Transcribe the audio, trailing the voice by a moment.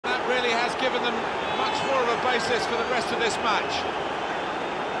given them much more of a basis for the rest of this match.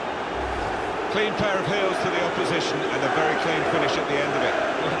 Clean pair of heels to the opposition and a very clean finish at the end of it.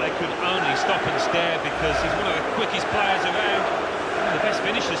 Well, they could only stop and stare because he's one of the quickest players around, one of the best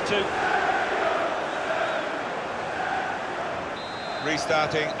finishers too.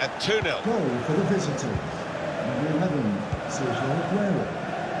 Restarting at 2-0. Goal for the visitors. Number 11, Sergio Aguero.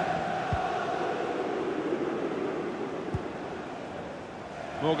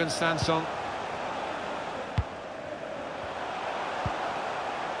 Morgan Sanson.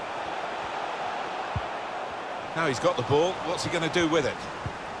 Now he's got the ball, what's he going to do with it?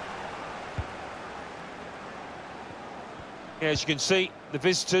 Yeah, as you can see, the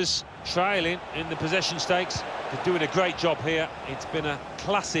visitors trailing in the possession stakes. They're doing a great job here. It's been a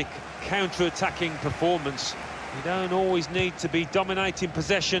classic counter-attacking performance. You don't always need to be dominating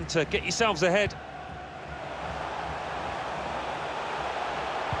possession to get yourselves ahead.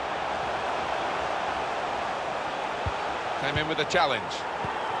 Came in with a challenge.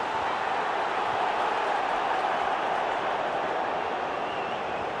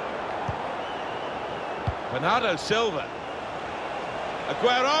 Bernardo Silva.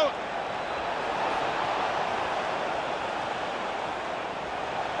 Aguero.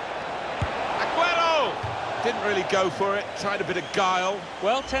 Aguero! Didn't really go for it, tried a bit of guile.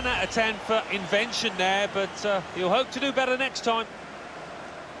 Well, 10 out of 10 for invention there, but he'll hope to do better next time.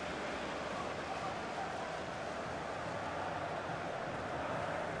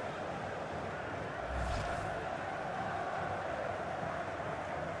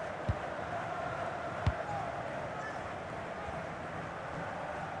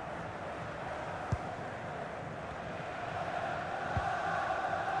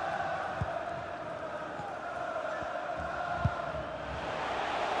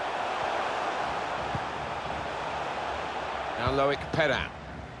 Now Loic Perrin.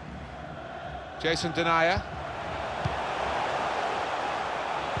 Jason Denayer.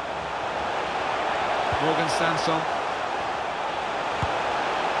 Morgan Sanson.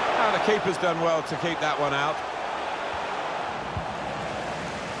 Now the keeper's done well to keep that one out.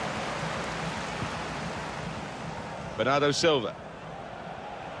 Bernardo Silva.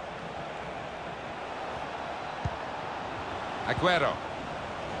 Aguero.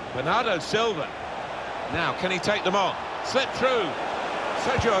 Bernardo Silva. Now, can he take them on? Slip through.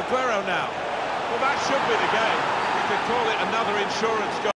 Sergio Aguero now. Well, that should be the game. You could call it another insurance goal.